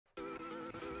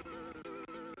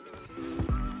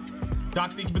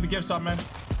Doc, thank you for the gift sub, man.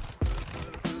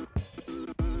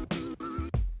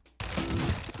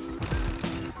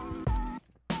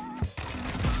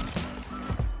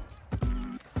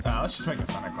 Let's just make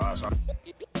a fun of class.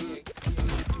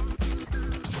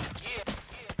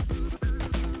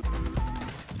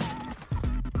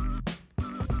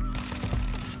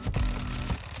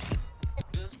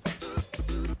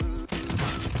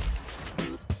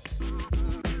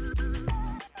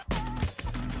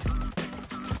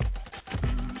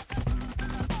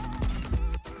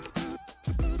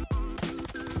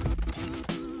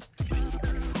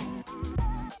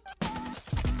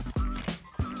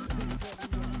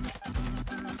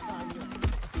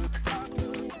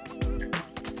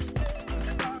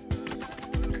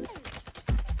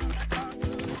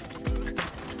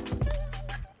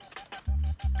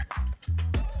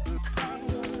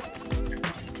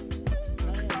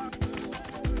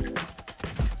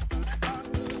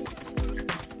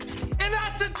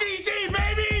 GG,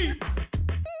 baby!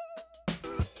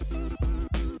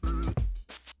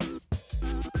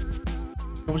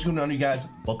 What's going on, you guys?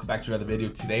 Welcome back to another video.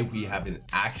 Today we have an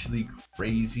actually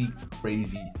crazy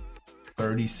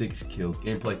 36 kill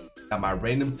gameplay. Now, my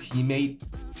random teammate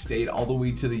stayed all the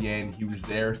way to the end. He was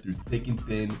there through thick and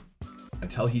thin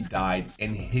until he died,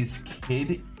 and his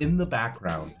kid in the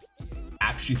background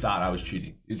actually thought I was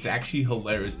cheating. It's actually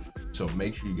hilarious, so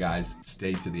make sure you guys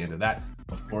stay to the end of that.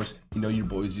 Of course, you know your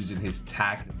boy's using his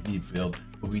TAC V build,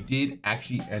 but we did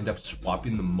actually end up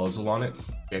swapping the muzzle on it.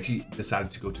 We actually decided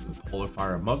to go to the Polar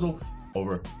Fire muzzle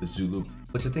over the Zulu,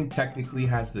 which I think technically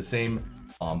has the same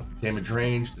damage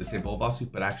range, the same bullet velocity,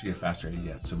 but actually a faster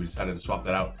ADS. So we decided to swap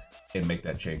that out and make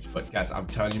that change. But guys, I'm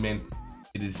telling you, man,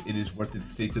 it is worth it to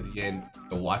stay to the end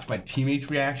to watch my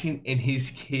teammates' reaction and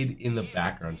his kid in the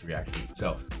background's reaction.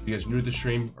 So if you guys are new to the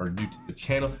stream or new to the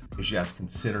channel, you should guys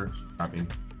consider subscribing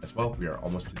as well. We are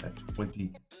almost to that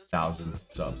 20,000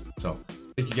 subs. So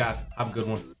thank you guys. Have a good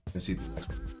one. And see you in the next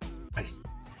one. Bye.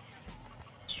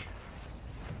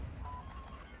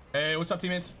 Hey, what's up,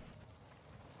 teammates?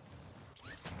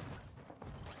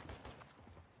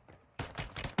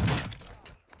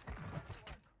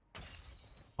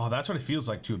 Oh, that's what it feels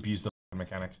like to abuse the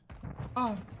mechanic.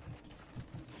 Oh.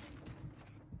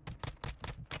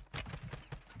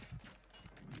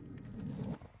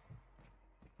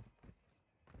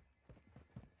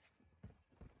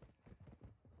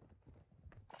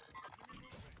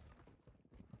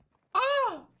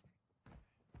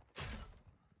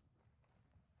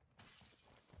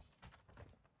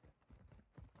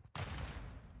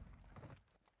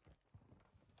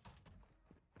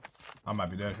 I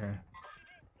might be dead here.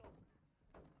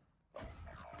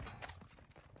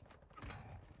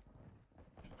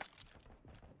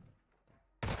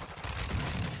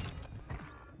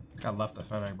 I left the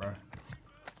Fennec, bro.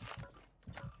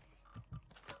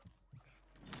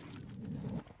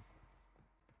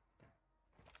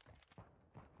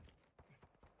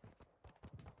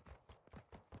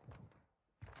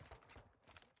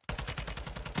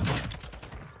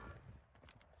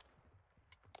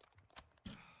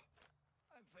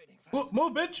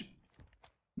 Move, bitch!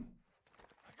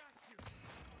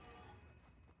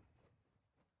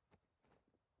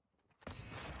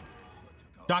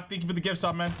 Doc, thank you for the gift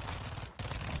sub, man.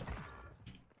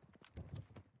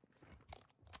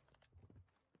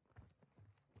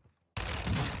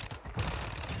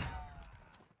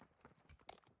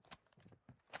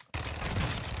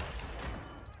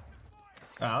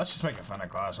 Let's just make a fun of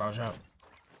class, watch out.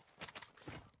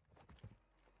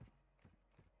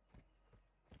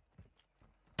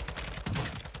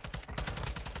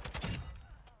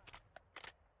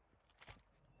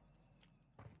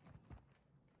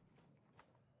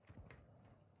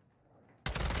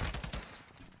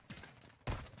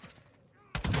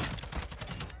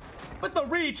 With the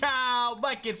reach out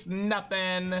like it's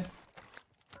nothing.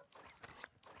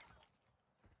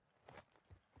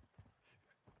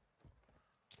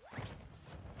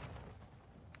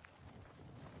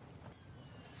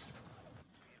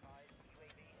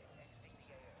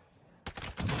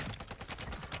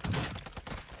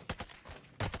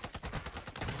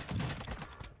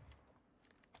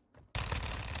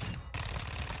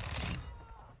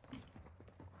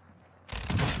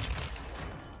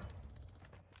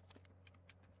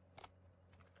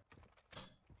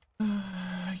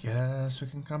 Yes, we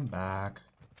can come back.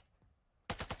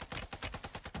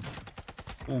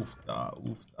 Oofda,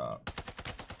 oofda.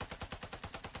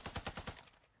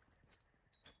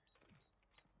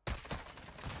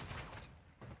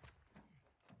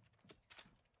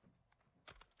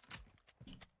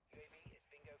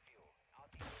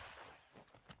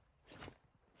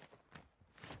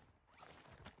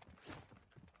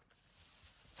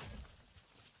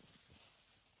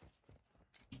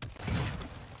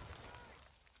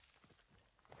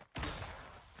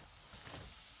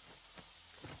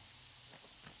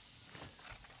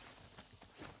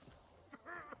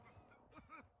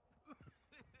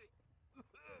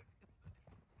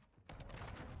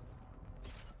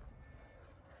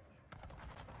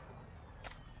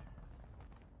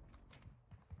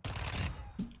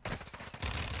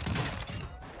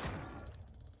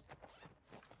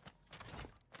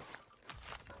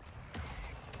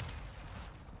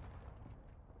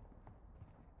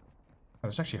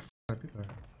 there's actually a lot of people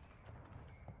there.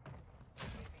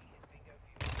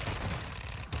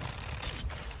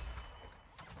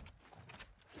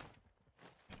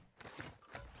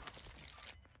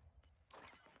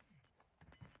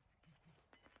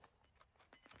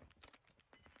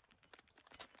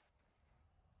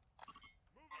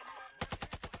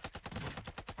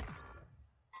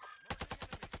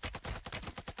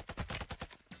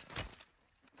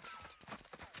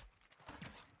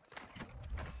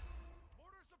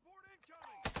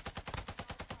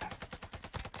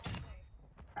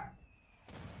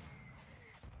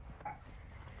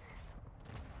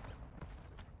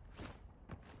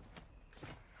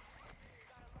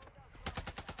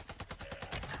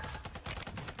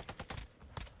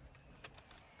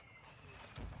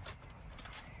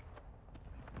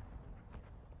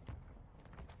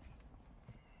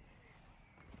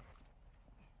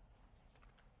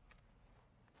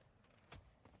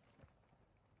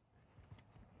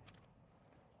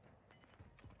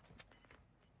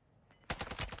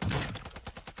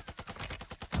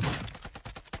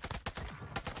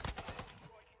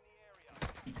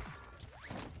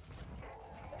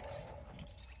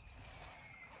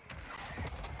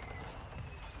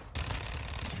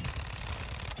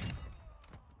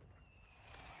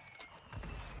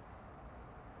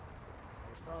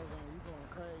 Frozone, you going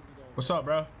crazy though. What's up,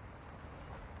 bro?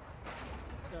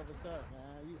 What's up,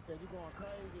 man? You said you going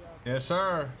crazy out Yes,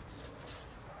 sir.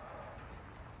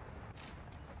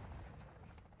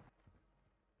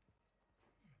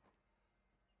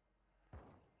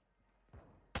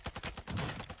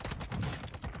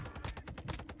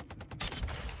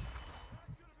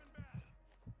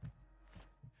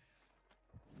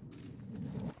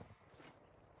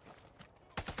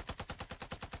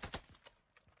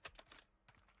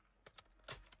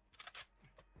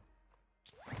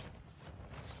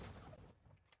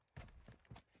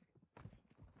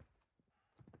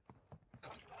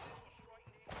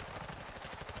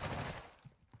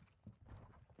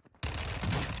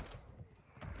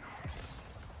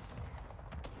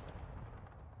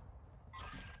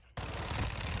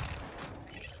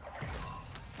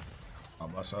 I'll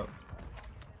bust up.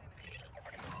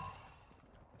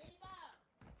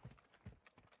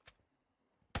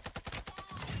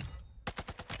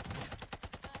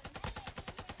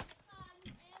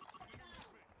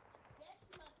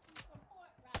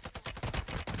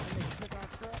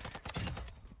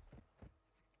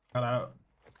 Cut out.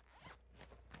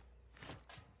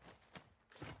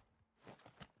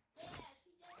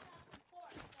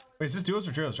 Wait, is this duos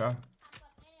or trios, Sean?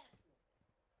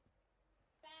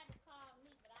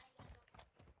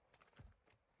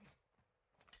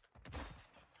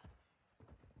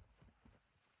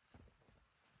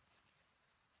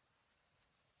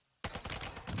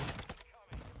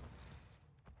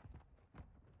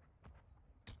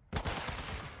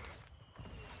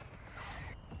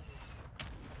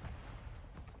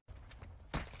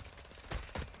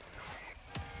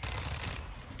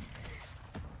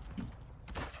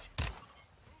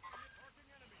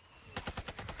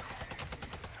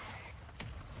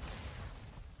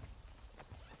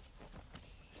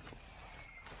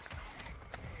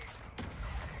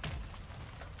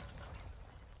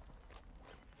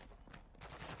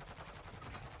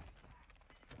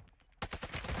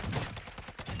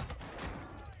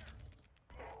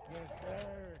 Yes,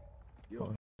 sir. You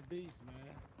a beast, man.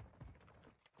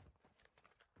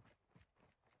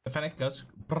 The Fennec goes.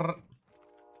 Brrr.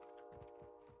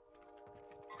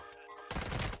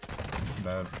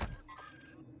 Bad.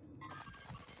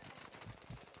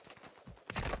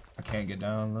 I can't get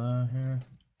down low here.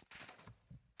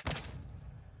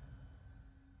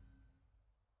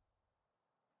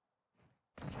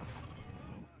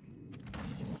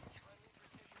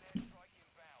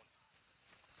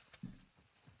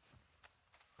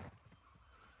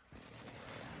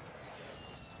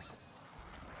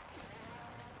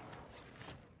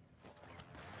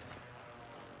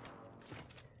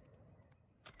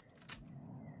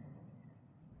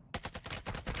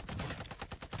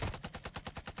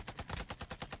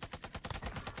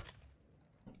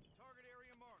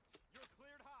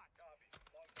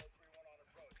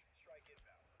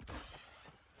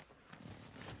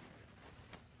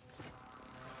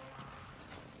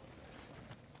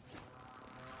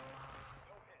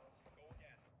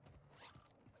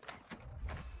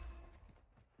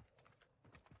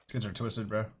 Kids are twisted,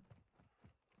 bro.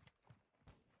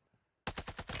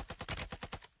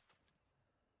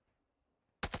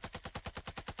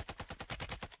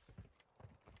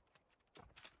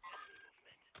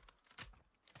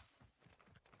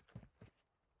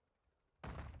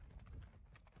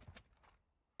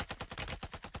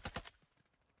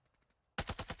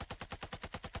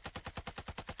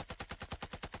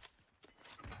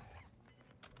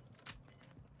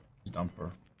 dumb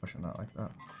for pushing that like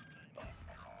that.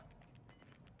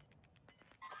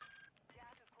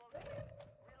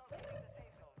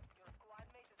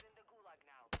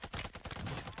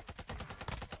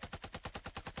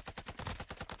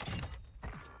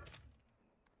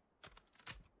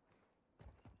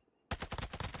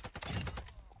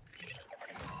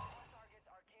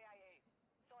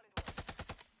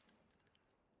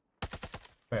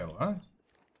 Wait, what? It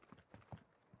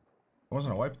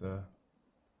wasn't a wipe there.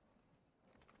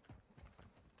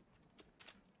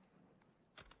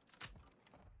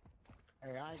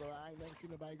 Hey, I ain't never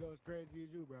seen nobody go as crazy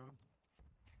as you, bro.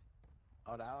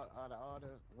 All the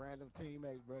random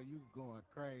teammates, bro, you going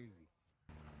crazy.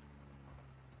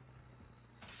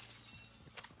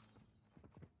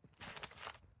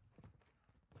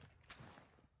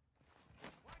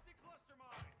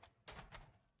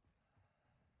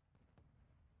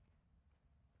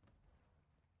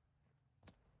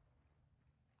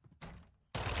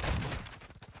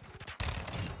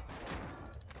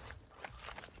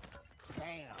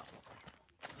 Damn.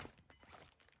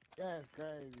 That's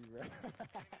crazy, bro.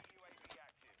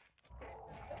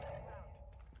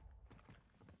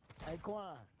 Hey,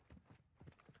 Quan.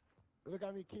 Look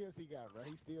how many kills he got, bro.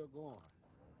 He's still going.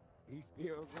 He's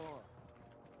still going.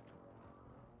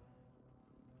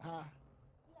 Huh?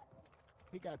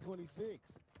 He got 26.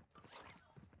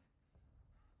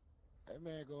 That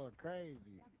man going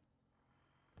crazy.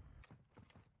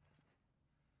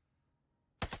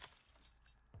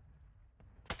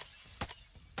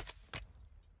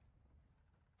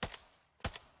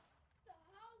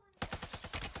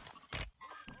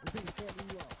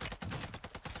 You up.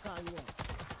 How you up?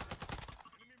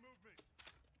 Enemy movement.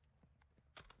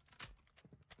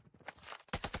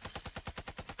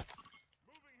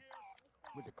 Moving here.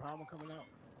 With the karma coming out?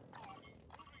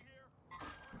 Moving here.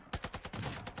 Moving here.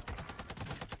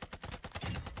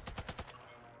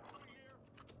 Moving here.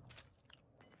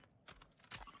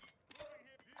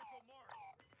 Vehicle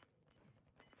marked.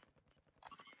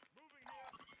 Moving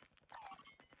here. Marking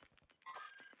enemy.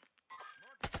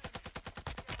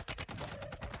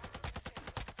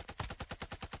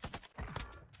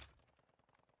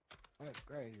 That's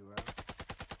crazy, bro.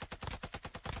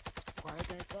 Why they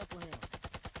can't fuck with him?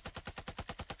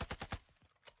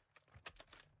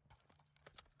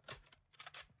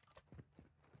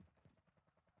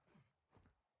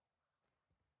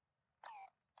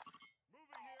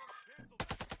 Moving here. Cancel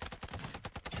that.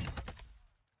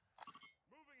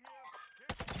 Moving here. Cancel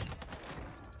that.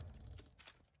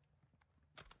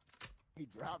 He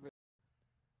dropped it.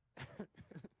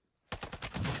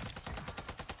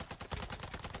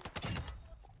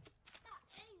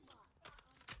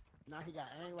 Now he got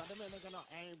aimbot. That man ain't got no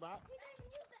aimbot. He didn't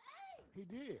use the aim. He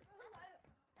did.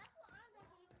 That's what I'm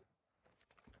making.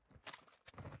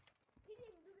 He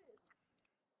didn't even do this.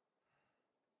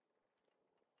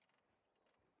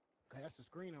 Cause that's the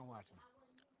screen I'm watching.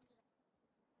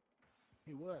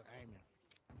 He was aiming.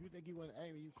 If you think he wasn't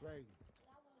aiming, you crazy.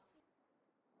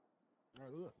 Now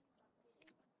look.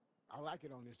 I like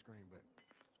it on this screen, but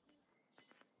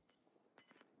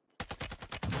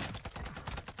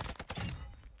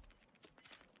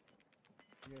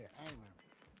yeah,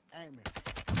 aiming.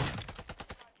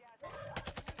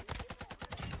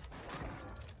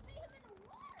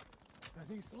 Cause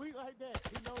he's sweet like that.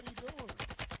 He know what he's doing.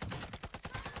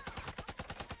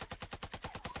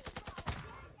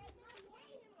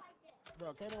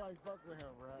 Bro, can't nobody fuck with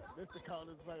him, bro. This the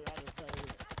coldest play I just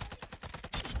played.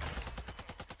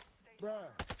 Bro,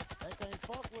 they can't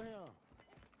fuck with him.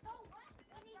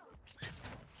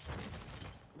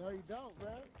 No, he don't,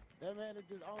 bro. That man is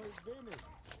just on his business.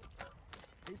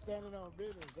 He's standing on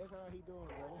business. That's how he doing,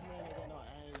 bro. This man ain't got no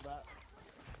aimbot.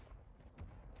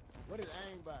 What is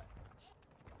aimbot?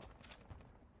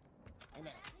 And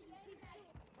that.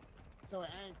 So it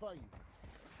ain't for you.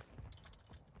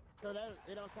 So that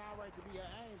it don't sound right to be an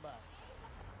aimbot.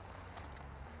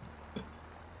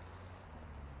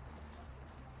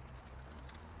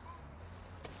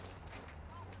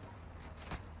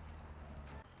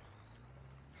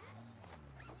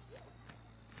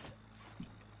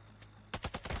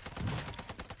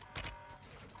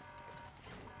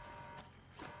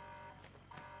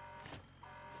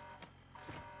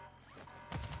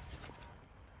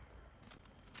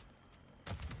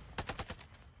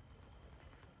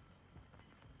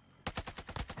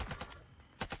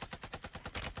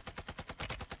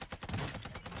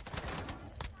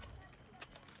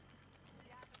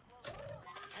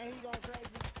 Ain't he going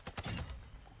crazy?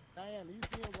 Diana, you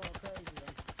see him going crazy,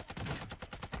 man.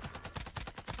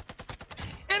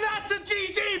 And that's a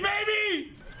GG,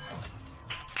 baby!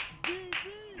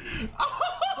 GG!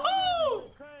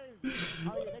 Oh! Crazy.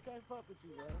 fuck with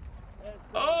you, bro. That's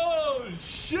cool. Oh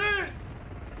shit!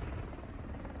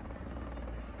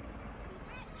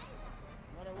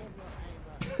 No, there was no aim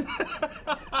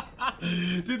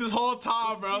bot. Dude, this whole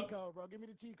time, bro. Cheat code, bro. Give me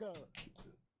the cheat code.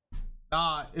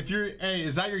 Nah, if you're, hey,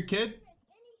 is that your kid? Any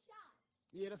shot.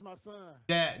 Yeah, that's my son.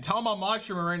 Yeah, tell him I'm live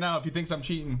streaming right now if he thinks I'm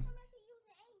cheating. I'm not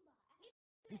gonna use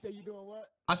the aimbot. He said you doing what?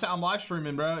 I said I'm live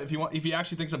streaming, bro. If he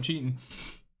actually thinks I'm cheating.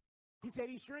 He said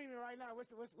he's streaming right now. What's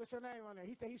your name on there?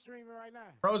 He said he's streaming right now.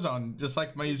 Frozone, just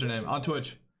like my username on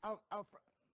Twitch.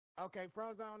 Okay,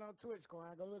 Frozone on Twitch, Coin.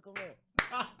 Go look him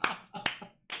up.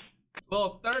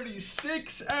 Little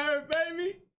 36 air,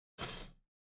 baby.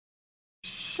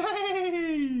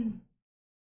 Shame.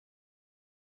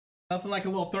 Nothing like a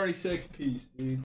little 36 piece, dude.